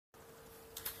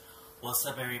What's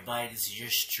up, everybody? This is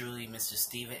yours truly, Mr.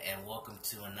 Steven, and welcome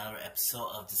to another episode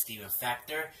of The Steven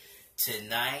Factor.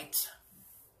 Tonight,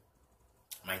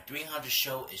 my 300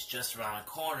 show is just around the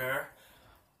corner,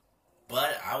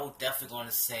 but I will definitely going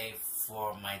to save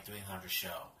for my 300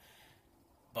 show.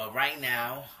 But right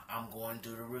now, I'm going to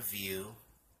do the review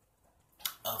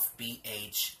of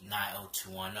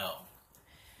BH90210.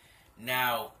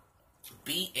 Now,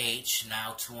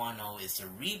 BH90210 is the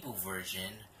reboot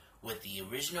version with the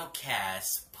original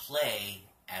cast play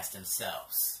as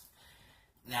themselves.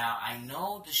 Now, I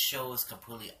know the show is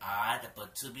completely odd,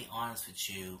 but to be honest with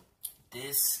you,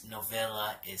 this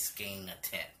novella is getting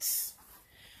intense.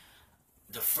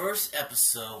 The first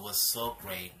episode was so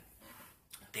great.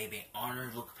 They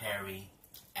honored Luke Perry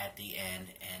at the end,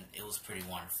 and it was pretty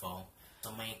wonderful.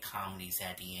 So many comedies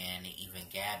at the end, and even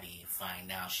Gabby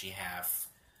find out she have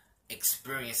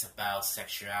experience about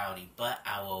sexuality, but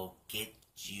I will get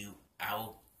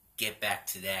back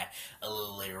to that a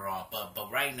little later on.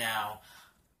 But right now,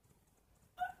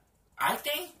 I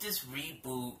think this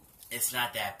reboot is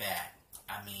not that bad.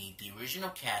 I mean, the original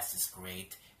cast is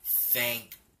great.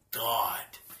 Thank God.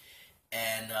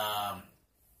 And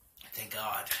thank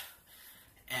God.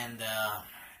 And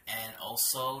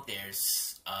also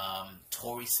there's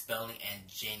Tori Spelling and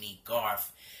Jenny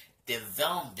Garth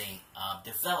developed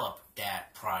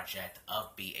that project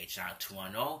of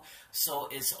BH90210. So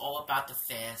it's all about the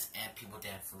fans, and people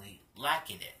definitely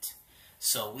liking it.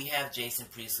 So we have Jason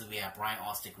Priestley, we have Brian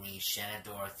Austin Green, Shannon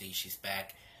Dorothy, she's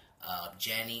back,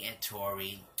 Jenny and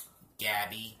Tori,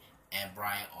 Gabby, and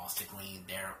Brian Austin Green.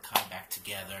 They're coming back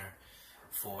together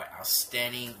for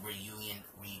outstanding reunion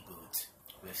reboot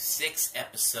with 6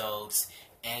 episodes,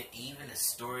 and even the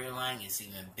storyline is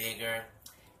even bigger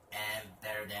and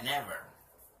better than ever.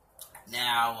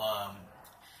 Now,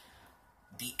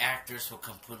 the actors were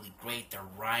completely great. The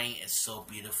writing is so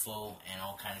beautiful and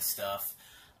all kind of stuff.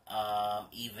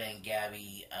 Even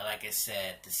Gabby, like I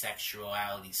said, the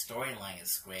sexuality storyline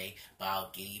is great, but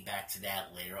I'll get you back to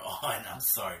that later on. I'm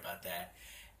sorry about that.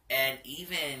 And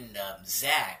even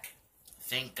Zach,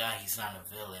 thank God he's not a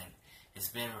villain. It's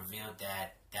been revealed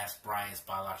that that's Brian's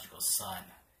biological son.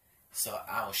 So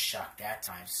I was shocked that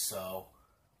time. So,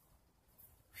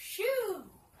 phew,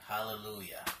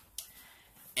 hallelujah.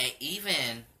 And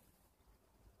even,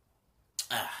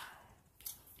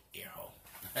 earhole.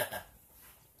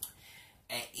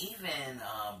 And even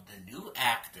the new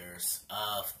actors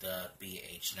of the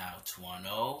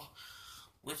BH90210,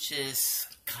 which is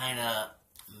kind of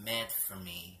meant for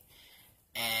me.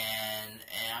 And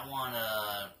I want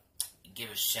to give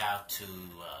a shout to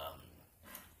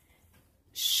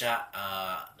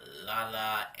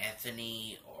Lala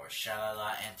Anthony or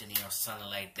Shalala Anthony or something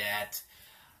like that.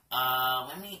 I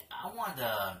want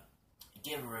to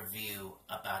give a review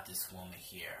about this woman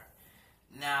here.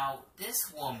 Now, this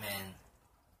woman,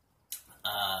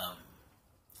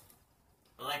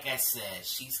 like I said,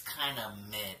 she's kind of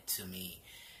mid to me.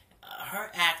 Her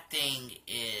acting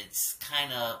is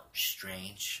kind of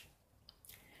strange.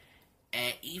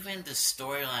 And even the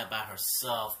storyline about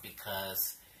herself,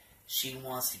 because she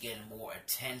wants to get more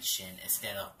attention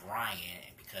instead of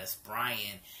Brian, because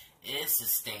Brian is the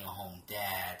stay-at-home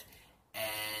dad,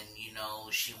 and, you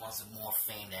know, she wants more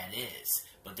fame than it is.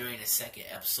 But during the second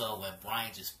episode, when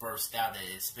Brian just burst out,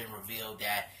 it's been revealed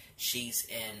that she's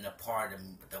in the part of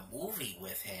the movie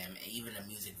with him, and even the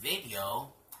music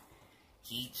video,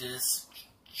 he just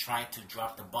tried to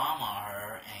drop the bomb on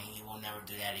her, and he will never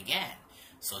do that again.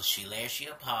 So she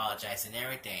apologized and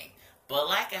everything. But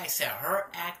like I said, her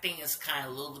acting is kind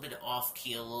of a little bit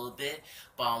off-key a little bit,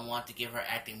 but I want to give her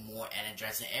acting more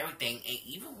energized and everything. And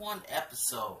even one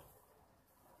episode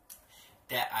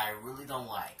that I really don't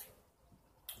like,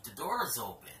 the door is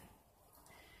open,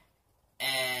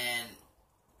 and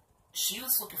she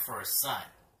was looking for her son.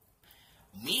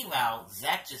 Meanwhile,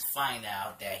 Zach just find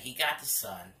out that he got the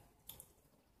son.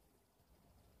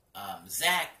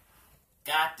 Zach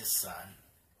got the son,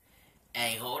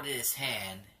 and he held his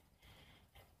hand,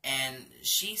 and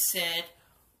she said,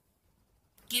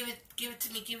 give it to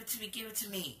me, give it to me, give it to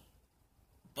me.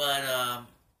 But,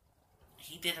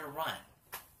 he didn't run.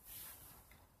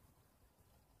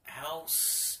 How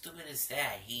stupid is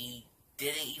that? He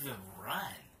didn't even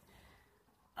run.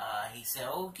 He said,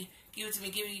 oh, give it to me,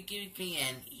 give it to me,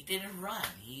 and he didn't run.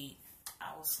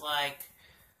 I was like,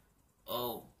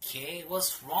 okay,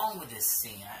 what's wrong with this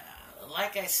scene?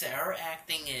 Like I said, her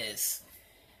acting is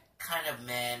kind of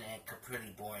meh and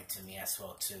completely boring to me as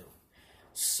well, too.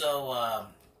 So,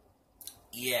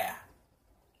 yeah,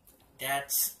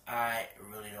 that's, I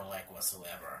really don't like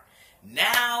whatsoever.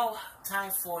 Now,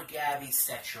 time for Gabby's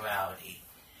sexuality.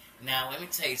 Now, let me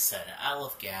tell you something. I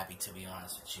love Gabby, to be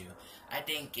honest with you. I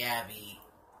think Gabby,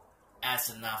 as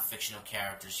a non-fictional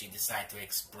character, she decided to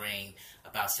explain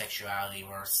about sexuality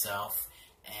herself,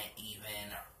 and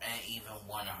even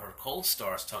one of her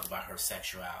co-stars talk about her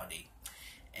sexuality.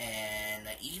 And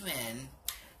even,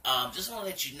 just want to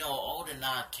let you know, all the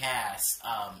non-cast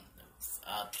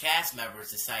cast members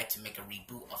decided to make a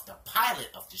reboot of the pilot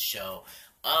of the show,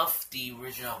 of the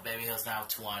original Beverly Hills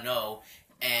 90210.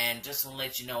 And just to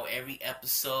let you know, every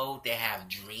episode they have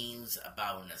dreams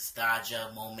about nostalgia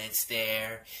moments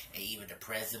there, and even the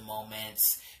present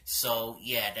moments. So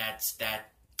yeah, that.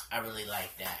 I really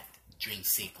like that dream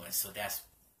sequence. So that's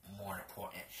more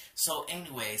important. So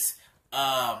anyways,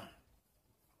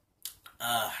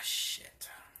 shit.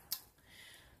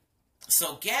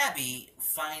 So Gabby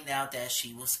find out that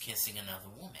she was kissing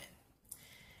another woman,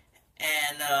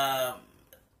 and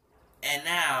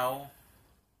now.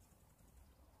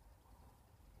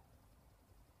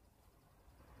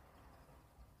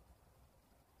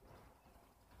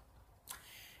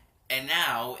 And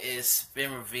now it's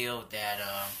been revealed that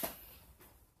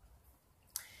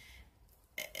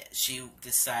she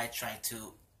decided trying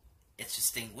to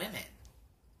interesting women.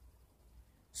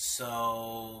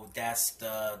 So that's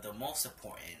the most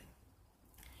important.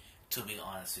 To be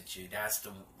honest with you, that's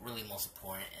the really most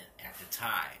important at the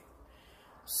time.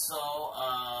 So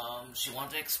she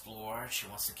wanted to explore. She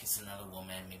wants to kiss another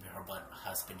woman. Maybe her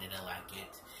husband didn't like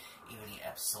it. Even the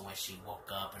episode where she woke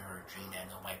up in her dream that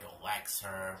nobody don't likes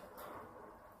her,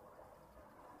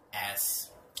 as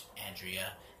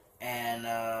Andrea, and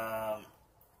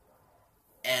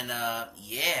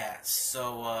yeah,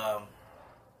 so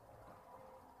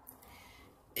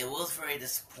it was very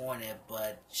disappointed,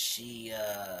 but she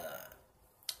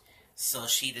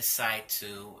decided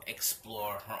to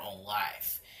explore her own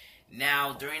life.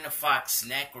 Now, during the Fox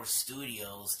Network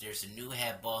studios, there's a new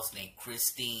head boss named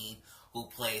Christine, who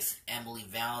plays Emily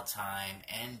Valentine,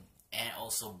 and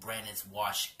also Brandon's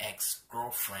washed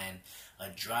ex-girlfriend, a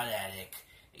drug addict.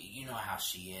 You know how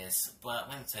she is. But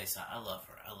let me tell you something. I love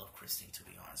her. I love Christine, to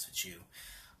be honest with you.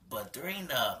 But during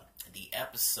the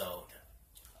episode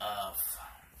of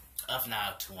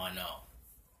 90210,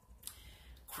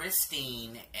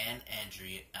 Christine and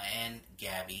Andrea and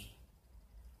Gabby,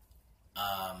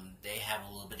 they have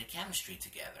a little bit of chemistry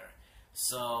together.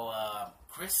 So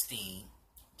Christine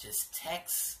just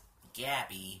texts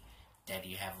Gabby that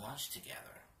you have lunch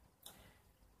together.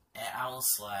 And I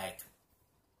was like,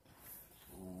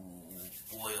 ooh,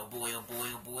 boy, oh boy, oh boy,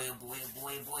 oh boy, oh boy, oh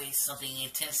boy, oh boy, something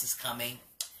intense is coming.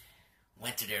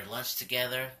 Went to their lunch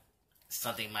together.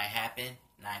 Something might happen.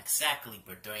 Not exactly,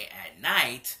 but during at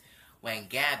night, when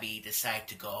Gabby decided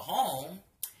to go home,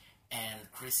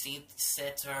 and Christine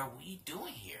said to her, what are you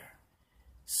doing here?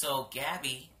 So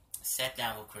Gabby sat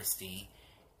down with Christine,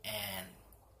 and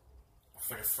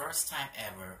for the first time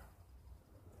ever,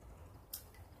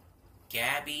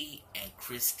 Gabby and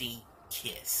Christine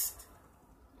kissed.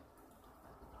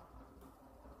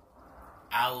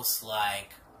 I was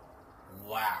like,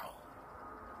 wow.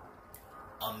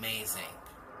 Amazing.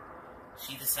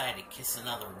 She decided to kiss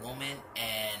another woman,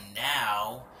 and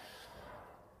now,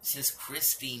 since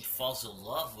Christine falls in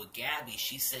love with Gabby,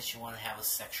 she said she wanted to have a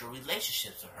sexual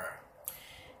relationship with her.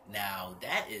 Now,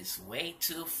 that is way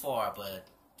too far, but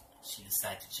she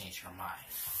decided to change her mind.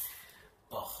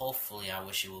 But hopefully, I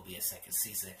wish it will be a second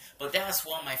season. But that's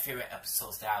one of my favorite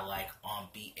episodes that I like on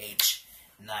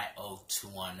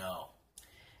BH90210.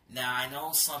 Now, I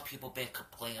know some people have been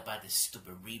complaining about this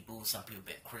stupid reboot. Some people have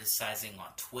been criticizing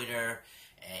on Twitter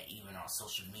and even on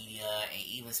social media. And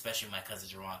even especially my cousin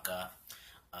Jeronka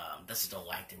don't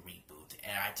like the reboot.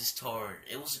 And I just told her,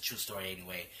 it was a true story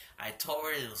anyway. I told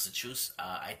her it was a true,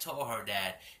 I told her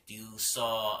that you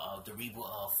saw the reboot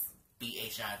of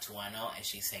BH90210, and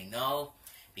she said no,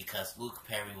 because Luke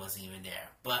Perry wasn't even there.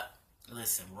 But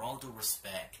listen, with all due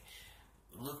respect,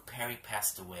 Luke Perry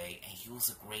passed away, and he was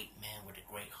a great man with a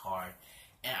great heart.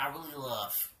 And I really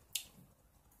love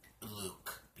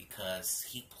Luke because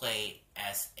he played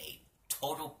as a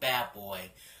total bad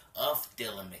boy of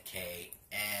Dylan McKay,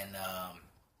 and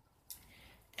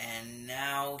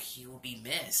now he will be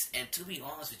missed. And to be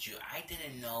honest with you, I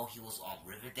didn't know he was on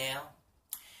Riverdale.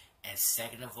 And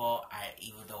second of all, I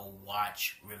even though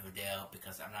watch Riverdale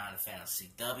because I'm not a fan of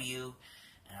CW,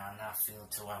 and I'm not feeling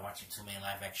too while watching too many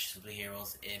live action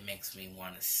superheroes, it makes me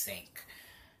want to sink.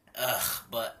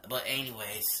 But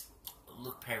anyways,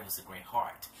 Luke Perry was a great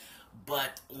heart.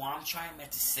 But what I'm trying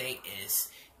to say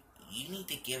is, you need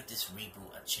to give this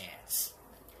reboot a chance.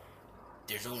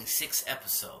 There's only 6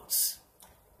 episodes.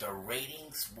 The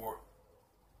ratings were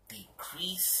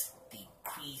decrease.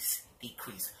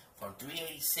 from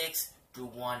 386 through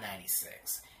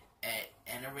 196.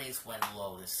 And the ratings went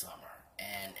low this summer.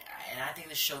 And I think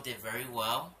the show did very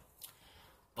well.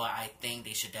 But I think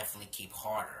they should definitely keep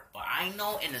harder. But I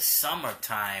know in the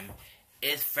summertime,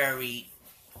 it's very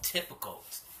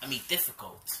difficult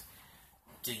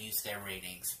to use their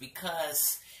ratings.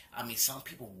 Because, some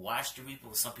people watch the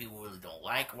reboot, some people really don't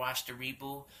watch the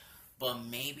reboot. But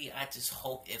maybe I just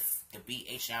hope if the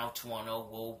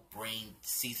BH90210 will bring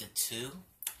season 2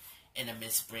 in the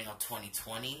mid-spring of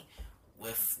 2020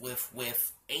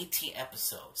 with 18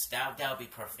 episodes. That would be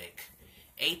perfect.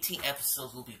 18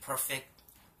 episodes will be perfect.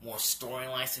 More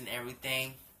storylines and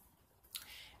everything.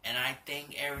 And I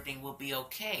think everything will be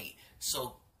okay.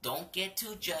 So don't get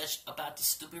too judged about the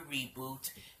stupid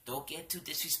reboot. Don't get too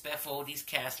disrespectful with these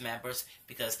cast members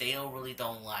because they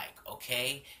don't like,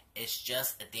 okay? It's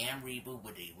just a damn reboot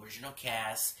with the original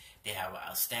cast. They have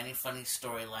outstanding funny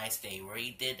storylines. They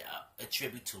already did a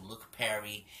tribute to Luke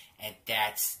Perry, and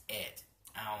that's it.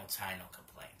 I don't tie no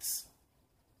complaints.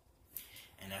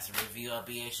 And that's a review of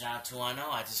BH90210.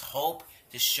 I just hope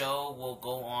the show will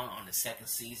go on the second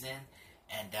season,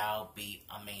 and that'll be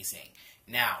amazing.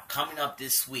 Now, coming up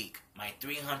this week, my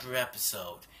 300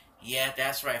 episode. Yeah,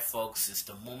 that's right, folks. It's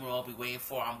the moment I'll be waiting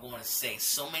for. I'm going to say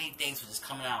so many things which is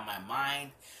coming out of my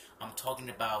mind. I'm talking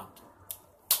about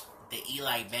the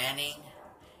Eli Manning,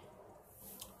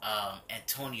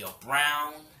 Antonio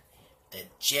Brown, the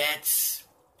Jets.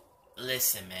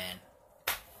 Listen, man.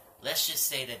 Let's just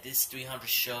say that this 300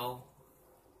 show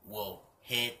will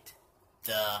hit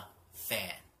the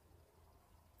fan.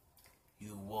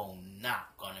 You will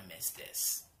not gonna miss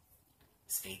this.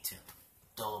 Stay tuned.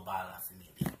 Todo para la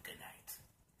familia. Good night.